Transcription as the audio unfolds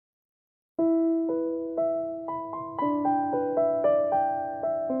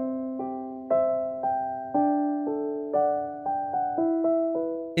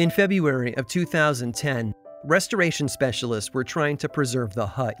In February of 2010, restoration specialists were trying to preserve the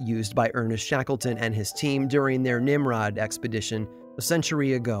hut used by Ernest Shackleton and his team during their Nimrod expedition a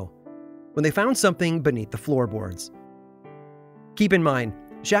century ago, when they found something beneath the floorboards. Keep in mind,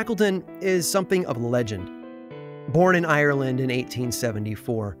 Shackleton is something of a legend. Born in Ireland in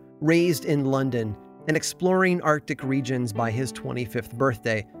 1874, raised in London, and exploring Arctic regions by his 25th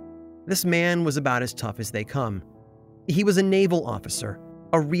birthday, this man was about as tough as they come. He was a naval officer,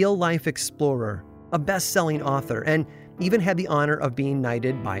 a real-life explorer, a best-selling author, and even had the honor of being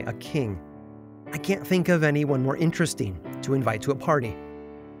knighted by a king. I can't think of anyone more interesting to invite to a party.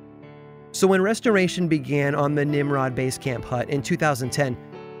 So when restoration began on the Nimrod Base Camp hut in 2010,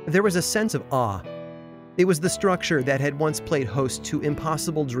 there was a sense of awe. It was the structure that had once played host to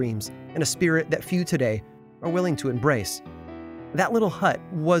impossible dreams and a spirit that few today are willing to embrace. That little hut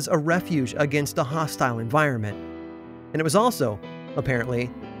was a refuge against a hostile environment. And it was also, apparently,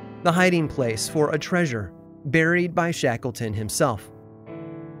 the hiding place for a treasure buried by Shackleton himself.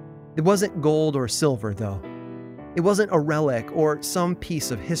 It wasn't gold or silver, though. It wasn't a relic or some piece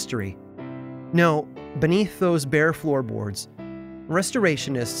of history. No, beneath those bare floorboards,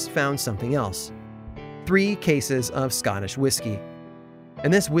 restorationists found something else. 3 cases of Scottish whiskey.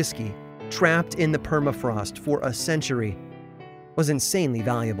 And this whiskey, trapped in the permafrost for a century, was insanely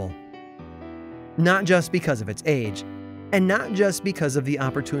valuable. Not just because of its age, and not just because of the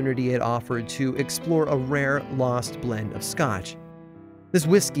opportunity it offered to explore a rare, lost blend of Scotch. This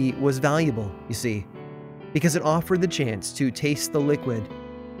whiskey was valuable, you see, because it offered the chance to taste the liquid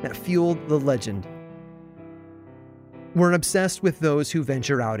that fueled the legend. We're obsessed with those who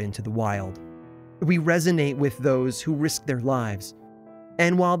venture out into the wild. We resonate with those who risk their lives.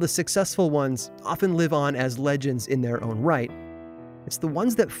 And while the successful ones often live on as legends in their own right, it's the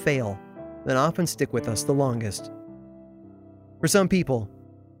ones that fail that often stick with us the longest. For some people,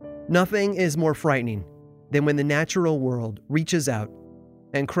 nothing is more frightening than when the natural world reaches out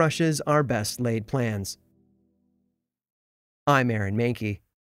and crushes our best laid plans. I'm Aaron Mahnke,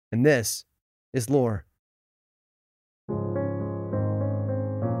 and this is Lore.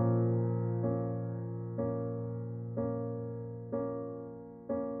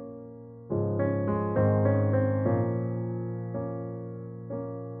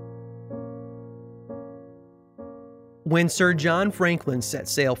 When Sir John Franklin set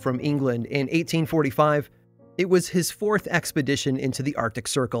sail from England in 1845, it was his 4th expedition into the Arctic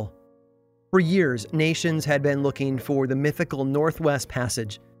Circle. For years, nations had been looking for the mythical Northwest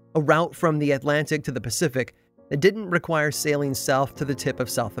Passage, a route from the Atlantic to the Pacific that didn't require sailing south to the tip of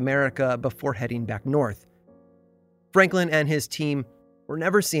South America before heading back north. Franklin and his team were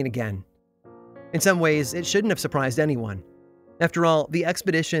never seen again. In some ways, it shouldn't have surprised anyone. After all, the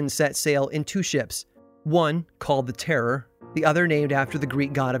expedition set sail in 2 ships, one called the Terror, the other named after the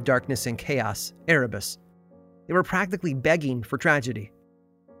Greek god of darkness and chaos, Erebus. They were practically begging for tragedy.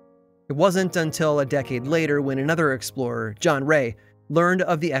 It wasn't until a decade later when another explorer, John Rae, learned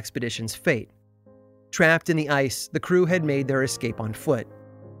of the expedition's fate. Trapped in the ice, the crew had made their escape on foot.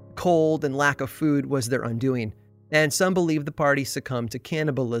 Cold and lack of food was their undoing, and some believe the party succumbed to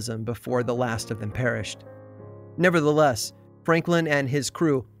cannibalism before the last of them perished. Nevertheless, Franklin and his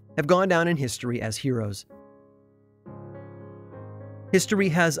crew have gone down in history as heroes. History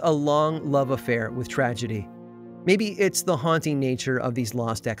has a long love affair with tragedy. Maybe it's the haunting nature of these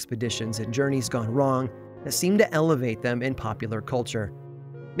lost expeditions and journeys gone wrong that seem to elevate them in popular culture.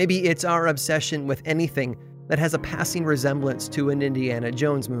 Maybe it's our obsession with anything that has a passing resemblance to an Indiana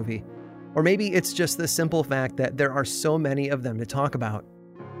Jones movie. Or maybe it's just the simple fact that there are so many of them to talk about.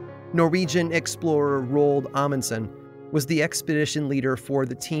 Norwegian explorer Roald Amundsen was the expedition leader for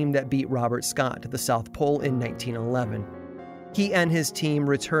the team that beat Robert Scott to the South Pole in 1911. He and his team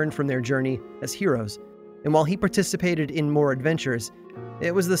returned from their journey as heroes, and while he participated in more adventures,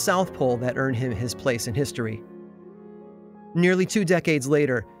 it was the South Pole that earned him his place in history. Nearly 2 decades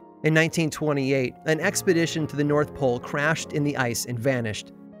later, in 1928, an expedition to the North Pole crashed in the ice and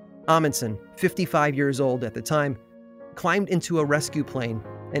vanished. Amundsen, 55 years old at the time, climbed into a rescue plane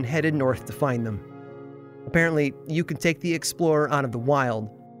and headed north to find them. Apparently, you can take the explorer out of the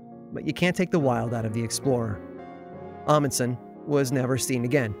wild, but you can't take the wild out of the explorer. Amundsen was never seen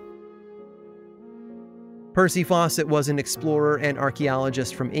again. Percy Fawcett was an explorer and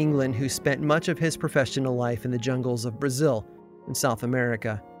archaeologist from England who spent much of his professional life in the jungles of Brazil and South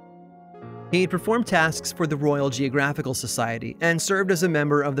America. He performed tasks for the Royal Geographical Society and served as a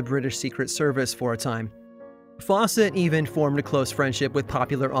member of the British Secret Service for a time. Fawcett even formed a close friendship with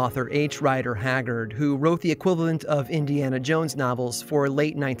popular author H. Rider Haggard, who wrote the equivalent of Indiana Jones novels for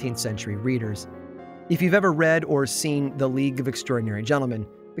late 19th century readers. If you've ever read or seen The League of Extraordinary Gentlemen,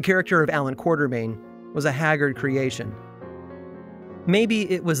 The character of Alan Quartermain was a haggard creation. Maybe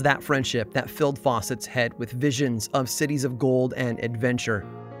it was that friendship that filled Fawcett's head with visions of cities of gold and adventure.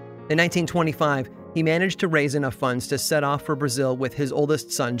 In 1925, he managed to raise enough funds to set off for Brazil with his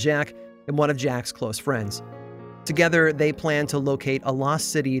oldest son Jack and one of Jack's close friends. Together, they planned to locate a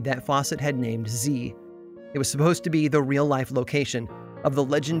lost city that Fawcett had named Z. It was supposed to be the real-life location of the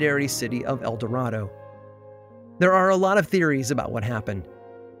legendary city of El Dorado. There are a lot of theories about what happened.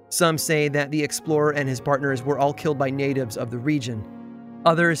 Some say that the explorer and his partners were all killed by natives of the region.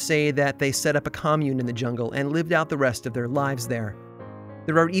 Others say that they set up a commune in the jungle and lived out the rest of their lives there.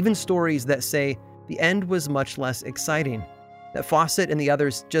 There are even stories that say the end was much less exciting, that Fawcett and the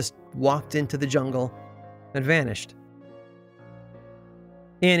others just walked into the jungle and vanished.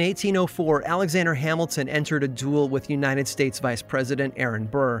 In 1804, Alexander Hamilton entered a duel with United States Vice President Aaron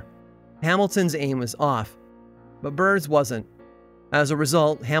Burr. Hamilton's aim was off, but Burr's wasn't. As a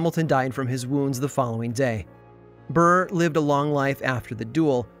result, Hamilton died from his wounds the following day. Burr lived a long life after the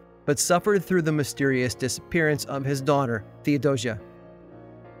duel, but suffered through the mysterious disappearance of his daughter, Theodosia.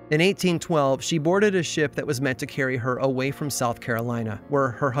 In 1812, she boarded a ship that was meant to carry her away from South Carolina, where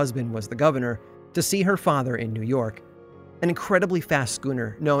her husband was the governor, to see her father in New York. An incredibly fast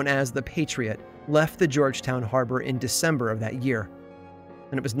schooner known as the Patriot left the Georgetown harbor in December of that year,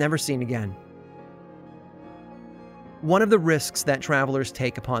 and it was never seen again. One of the risks that travelers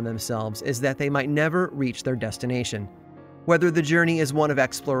take upon themselves is that they might never reach their destination. Whether the journey is one of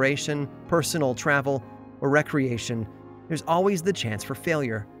exploration, personal travel, or recreation, there's always the chance for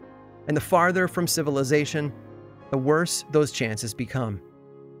failure. And the farther from civilization, the worse those chances become.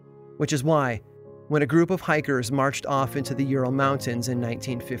 Which is why, when a group of hikers marched off into the Ural Mountains in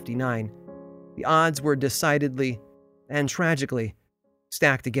 1959, the odds were decidedly, and tragically,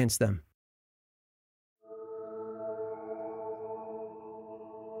 stacked against them.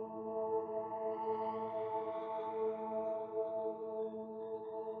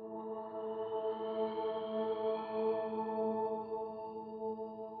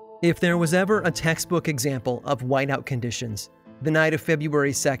 If there was ever a textbook example of whiteout conditions, the night of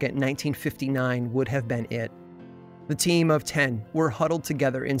February 2nd, 1959 would have been it. The team of 10 were huddled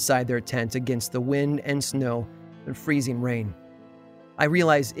together inside their tent against the wind and snow and freezing rain. I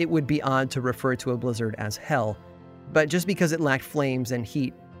realize it would be odd to refer to a blizzard as hell, but just because it lacked flames and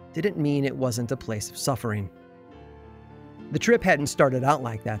heat didn't mean it wasn't a place of suffering. The trip hadn't started out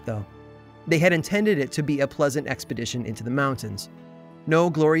like that, though. They had intended it to be a pleasant expedition into the mountains.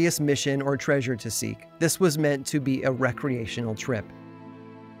 No glorious mission or treasure to seek. This was meant to be a recreational trip.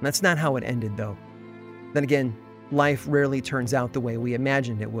 That's not how it ended, though. Then again, life rarely turns out the way we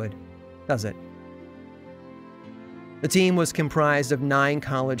imagined it would, does it? The team was comprised of 9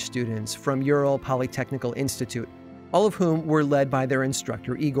 college students from Ural Polytechnical Institute, all of whom were led by their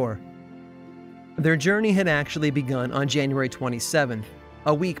instructor, Igor. Their journey had actually begun on January 27th,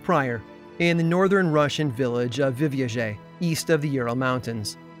 a week prior, in the northern Russian village of Vyazhiy, east of the Ural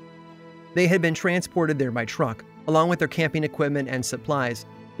Mountains. They had been transported there by truck, along with their camping equipment and supplies,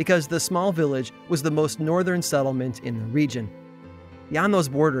 because the small village was the most northern settlement in the region. Beyond those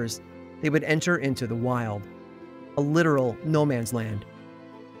borders, they would enter into the wild, a literal no man's land.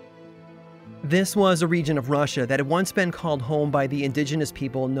 This was a region of Russia that had once been called home by the indigenous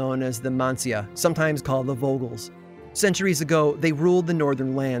people known as the Mansia, sometimes called the Vogels. Centuries ago, they ruled the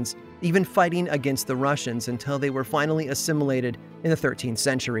northern lands, even fighting against the Russians until they were finally assimilated in the 13th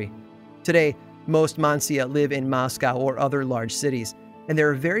century. Today, most Mansia live in Moscow or other large cities, and there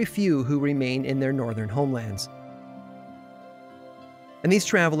are very few who remain in their northern homelands. And these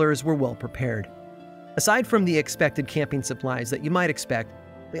travelers were well prepared. Aside from the expected camping supplies that you might expect,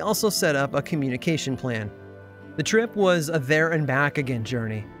 they also set up a communication plan. The trip was a there and back again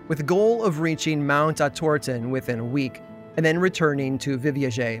journey, with the goal of reaching Mount Atorton within a week, and then returning to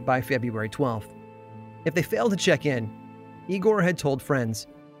Vyazhiy by February 12th. If they failed to check in, Igor had told friends,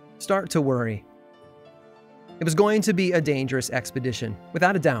 start to worry. It was going to be a dangerous expedition,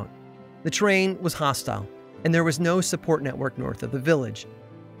 without a doubt. The terrain was hostile, and there was no support network north of the village.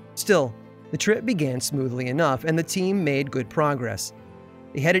 Still, the trip began smoothly enough, and the team made good progress.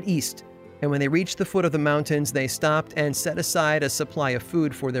 They headed east, and when they reached the foot of the mountains, they stopped and set aside a supply of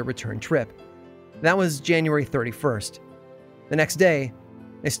food for their return trip. That was January 31st. The next day,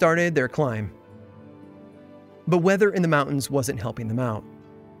 they started their climb. But weather in the mountains wasn't helping them out.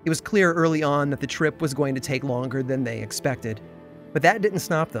 It was clear early on that the trip was going to take longer than they expected, but that didn't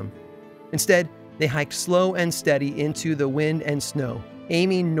stop them. Instead, they hiked slow and steady into the wind and snow,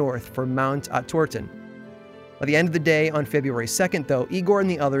 aiming north for Mount Atorton. By the end of the day on February 2nd, though, Igor and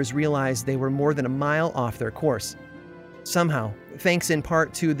the others realized they were more than a mile off their course. Somehow, thanks in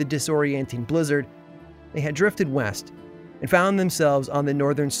part to the disorienting blizzard, they had drifted west and found themselves on the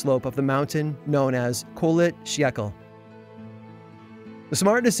northern slope of the mountain known as Kholat Syakhl. The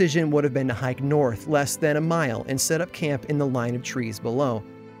smart decision would have been to hike north less than a mile and set up camp in the line of trees below.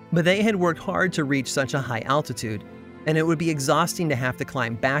 But they had worked hard to reach such a high altitude, and it would be exhausting to have to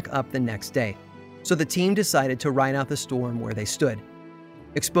climb back up the next day. So the team decided to ride out the storm where they stood,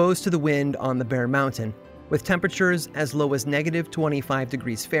 exposed to the wind on the bare mountain, with temperatures as low as negative 25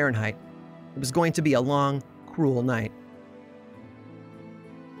 degrees Fahrenheit. It was going to be a long, cruel night.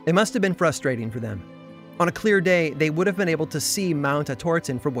 It must have been frustrating for them. On a clear day, they would have been able to see Mount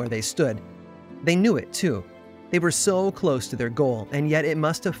Atortin from where they stood. They knew it, too. They were so close to their goal, and yet it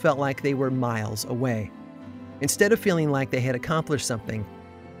must have felt like they were miles away. Instead of feeling like they had accomplished something,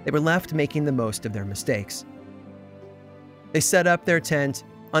 they were left making the most of their mistakes. They set up their tent,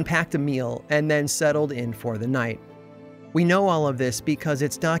 unpacked a meal, and then settled in for the night. We know all of this because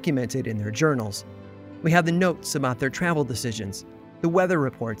it's documented in their journals. We have the notes about their travel decisions, the weather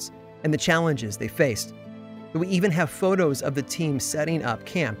reports, and the challenges they faced. We even have photos of the team setting up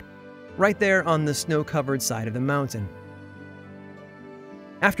camp, right there on the snow-covered side of the mountain.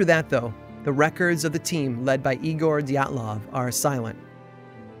 After that, though, the records of the team led by Igor Dyatlov are silent.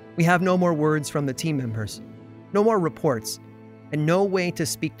 We have no more words from the team members, no more reports, and no way to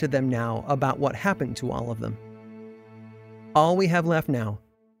speak to them now about what happened to all of them. All we have left now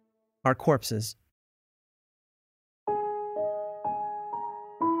are corpses.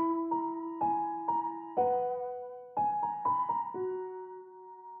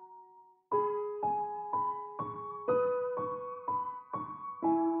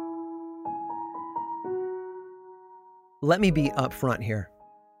 Let me be upfront here.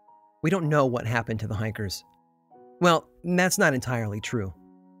 We don't know what happened to the hikers. Well, that's not entirely true.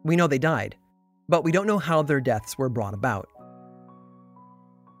 We know they died, but we don't know how their deaths were brought about.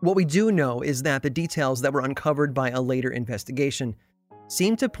 What we do know is that the details that were uncovered by a later investigation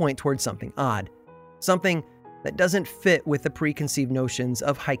seem to point towards something odd, something that doesn't fit with the preconceived notions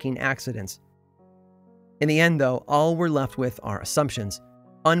of hiking accidents. In the end, though, all we're left with are assumptions,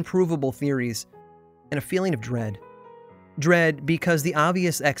 unprovable theories, and a feeling of dread. Dread because the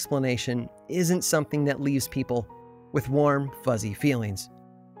obvious explanation isn't something that leaves people with warm, fuzzy feelings.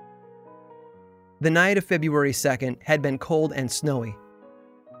 The night of February 2nd had been cold and snowy,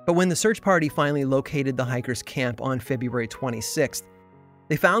 but when the search party finally located the hikers' camp on February 26th,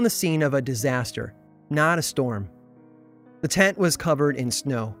 they found the scene of a disaster, not a storm. The tent was covered in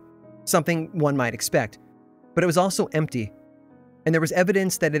snow, something one might expect, but it was also empty, and there was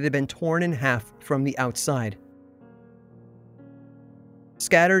evidence that it had been torn in half from the outside.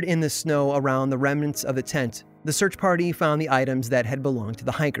 Scattered in the snow around the remnants of the tent, the search party found the items that had belonged to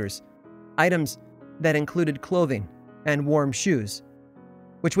the hikers, items that included clothing and warm shoes,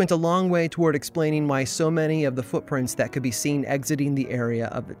 which went a long way toward explaining why so many of the footprints that could be seen exiting the area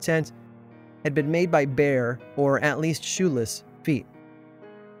of the tent had been made by bare, or at least shoeless, feet.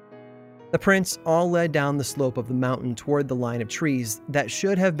 The prints all led down the slope of the mountain toward the line of trees that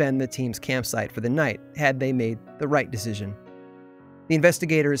should have been the team's campsite for the night had they made the right decision. The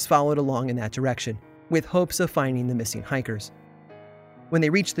investigators followed along in that direction, with hopes of finding the missing hikers. When they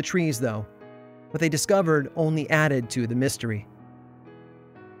reached the trees, though, what they discovered only added to the mystery.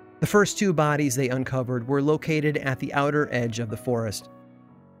 The first two bodies they uncovered were located at the outer edge of the forest.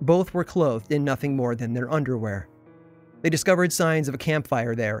 Both were clothed in nothing more than their underwear. They discovered signs of a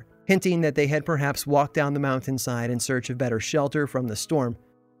campfire there, hinting that they had perhaps walked down the mountainside in search of better shelter from the storm,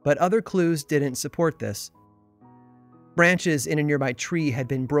 but other clues didn't support this. Branches in a nearby tree had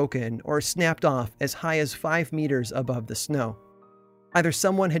been broken or snapped off as high as 5 meters above the snow. Either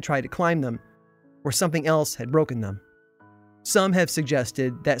someone had tried to climb them, or something else had broken them. Some have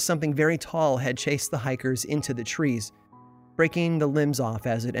suggested that something very tall had chased the hikers into the trees, breaking the limbs off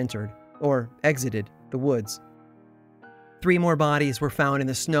as it entered, or exited, the woods. 3 more bodies were found in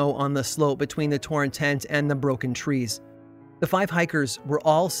the snow on the slope between the torn tent and the broken trees. The 5 hikers were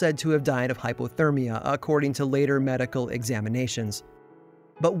all said to have died of hypothermia, according to later medical examinations.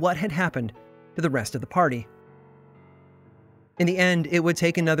 But what had happened to the rest of the party? In the end, it would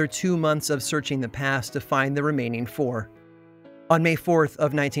take another 2 months of searching the pass to find the remaining 4. On May 4th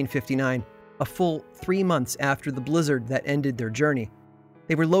of 1959, a full 3 months after the blizzard that ended their journey,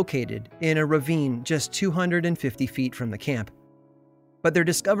 they were located in a ravine just 250 feet from the camp. But their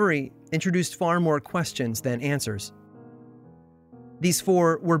discovery introduced far more questions than answers. These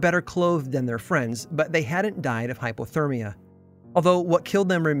 4 were better clothed than their friends, but they hadn't died of hypothermia. Although what killed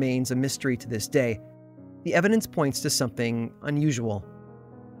them remains a mystery to this day, the evidence points to something unusual.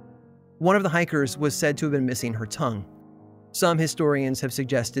 One of the hikers was said to have been missing her tongue, Some historians have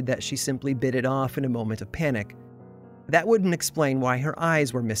suggested that she simply bit it off in a moment of panic. That wouldn't explain why her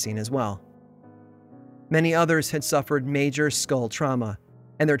eyes were missing as well. Many others had suffered major skull trauma,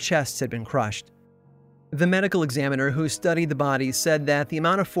 and their chests had been crushed. The medical examiner who studied the bodies said that the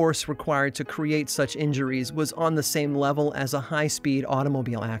amount of force required to create such injuries was on the same level as a high-speed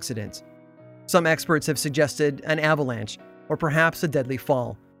automobile accident. Some experts have suggested an avalanche, or perhaps a deadly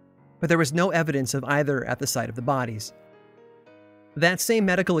fall, but there was no evidence of either at the site of the bodies. That same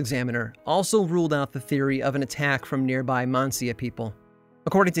medical examiner also ruled out the theory of an attack from nearby Mansia people.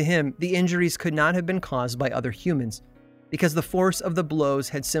 According to him, the injuries could not have been caused by other humans, because the force of the blows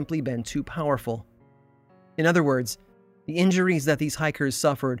had simply been too powerful. In other words, the injuries that these hikers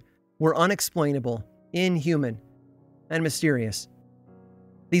suffered were unexplainable, inhuman, and mysterious.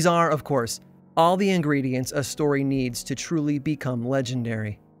 These are, of course, all the ingredients a story needs to truly become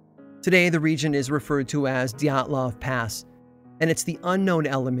legendary. Today, the region is referred to as Dyatlov Pass, and it's the unknown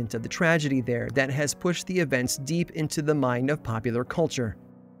element of the tragedy there that has pushed the events deep into the mind of popular culture.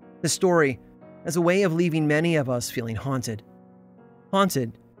 The story as a way of leaving many of us feeling haunted.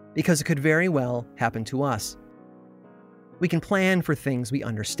 Haunted because it could very well happen to us. We can plan for things we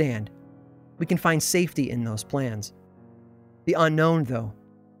understand. We can find safety in those plans. The unknown, though,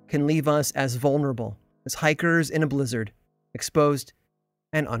 can leave us as vulnerable as hikers in a blizzard, exposed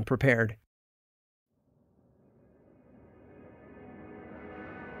and unprepared.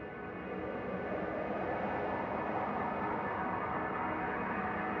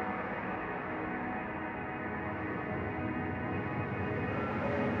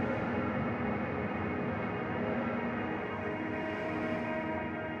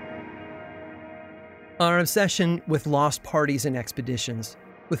 Our obsession with lost parties and expeditions,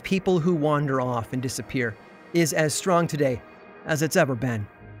 with people who wander off and disappear, is as strong today as it's ever been.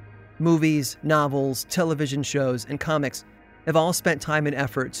 Movies, novels, television shows, and comics have all spent time and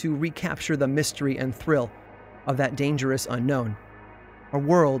effort to recapture the mystery and thrill of that dangerous unknown. Our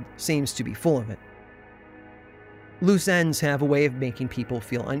world seems to be full of it. Loose ends have a way of making people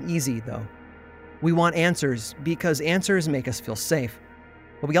feel uneasy, though. We want answers because answers make us feel safe.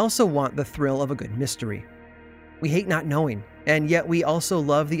 But we also want the thrill of a good mystery. We hate not knowing, and yet we also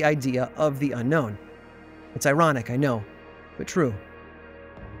love the idea of the unknown. It's ironic, I know, but true.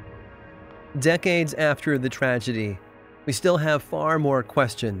 Decades after the tragedy, we still have far more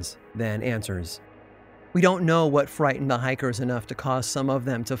questions than answers. We don't know what frightened the hikers enough to cause some of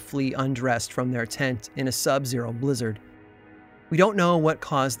them to flee undressed from their tent in a sub-zero blizzard. We don't know what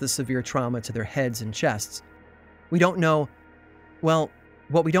caused the severe trauma to their heads and chests. We don't know, well,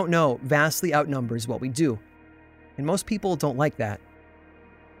 what we don't know vastly outnumbers what we do, and most people don't like that.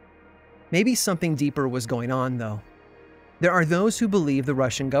 Maybe something deeper was going on, though. There are those who believe the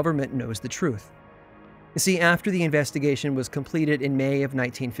Russian government knows the truth. You see, after the investigation was completed in May of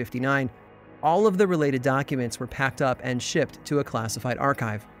 1959, all of the related documents were packed up and shipped to a classified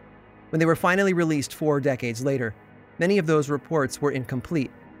archive. When they were finally released 4 decades later, many of those reports were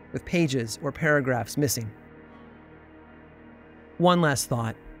incomplete, with pages or paragraphs missing. One last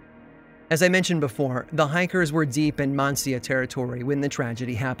thought. As I mentioned before, the hikers were deep in Mansia territory when the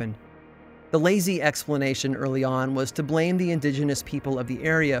tragedy happened. The lazy explanation early on was to blame the indigenous people of the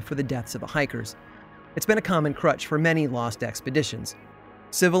area for the deaths of the hikers. It's been a common crutch for many lost expeditions.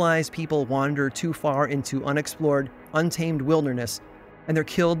 Civilized people wander too far into unexplored, untamed wilderness, and they're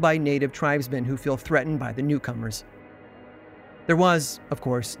killed by native tribesmen who feel threatened by the newcomers. There was, of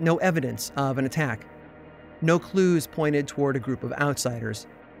course, no evidence of an attack. No clues pointed toward a group of outsiders.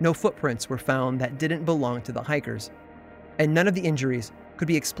 No footprints were found that didn't belong to the hikers. And none of the injuries could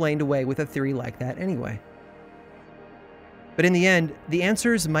be explained away with a theory like that anyway. But in the end, the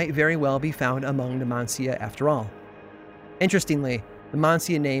answers might very well be found among the Mansia after all. Interestingly, the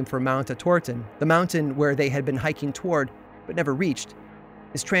Mansia name for Mount Atorton, the mountain where they had been hiking toward but never reached,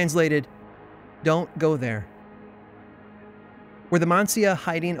 is translated, "Don't go there." Were the Mansia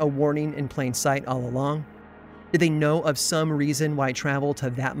hiding a warning in plain sight all along? Did they know of some reason why travel to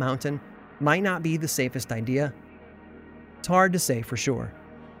that mountain might not be the safest idea? It's hard to say for sure.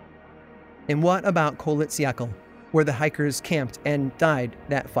 And what about Kolitsiakl, where the hikers camped and died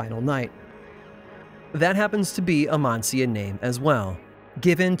that final night? That happens to be a Mansia name as well,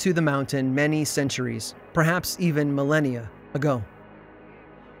 given to the mountain many centuries, perhaps even millennia ago.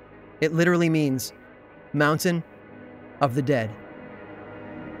 It literally means Mountain of the Dead.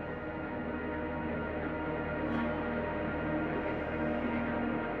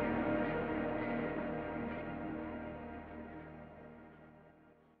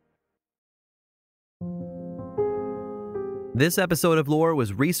 This episode of Lore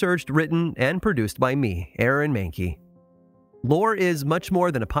was researched, written, and produced by me, Aaron Mahnke. Lore is much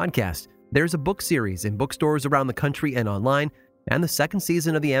more than a podcast. There's a book series in bookstores around the country and online, and the second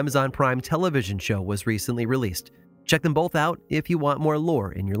season of the Amazon Prime television show was recently released. Check them both out if you want more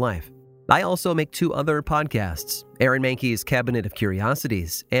lore in your life. I also make 2 other podcasts, Aaron Mahnke's Cabinet of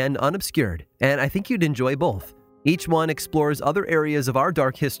Curiosities and Unobscured, and I think you'd enjoy both. Each one explores other areas of our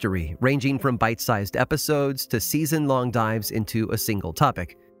dark history, ranging from bite-sized episodes to season-long dives into a single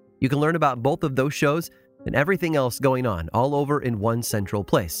topic. You can learn about both of those shows and everything else going on all over in one central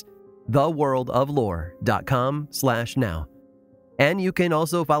place, theworldoflore.com/now. And you can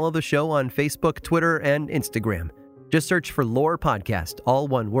also follow the show on Facebook, Twitter, and Instagram. Just search for Lore Podcast, all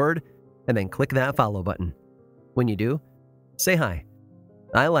one word, and then click that follow button. When you do, say hi.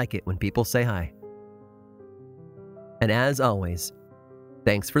 I like it when people say hi. And as always,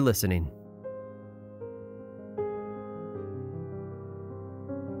 thanks for listening.